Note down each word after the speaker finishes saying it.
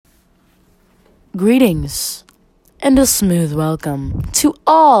Greetings and a smooth welcome to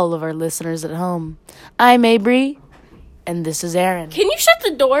all of our listeners at home. I'm Abri, and this is Aaron. Can you shut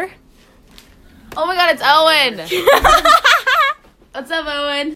the door? Oh my god, it's Owen! What's up, Owen?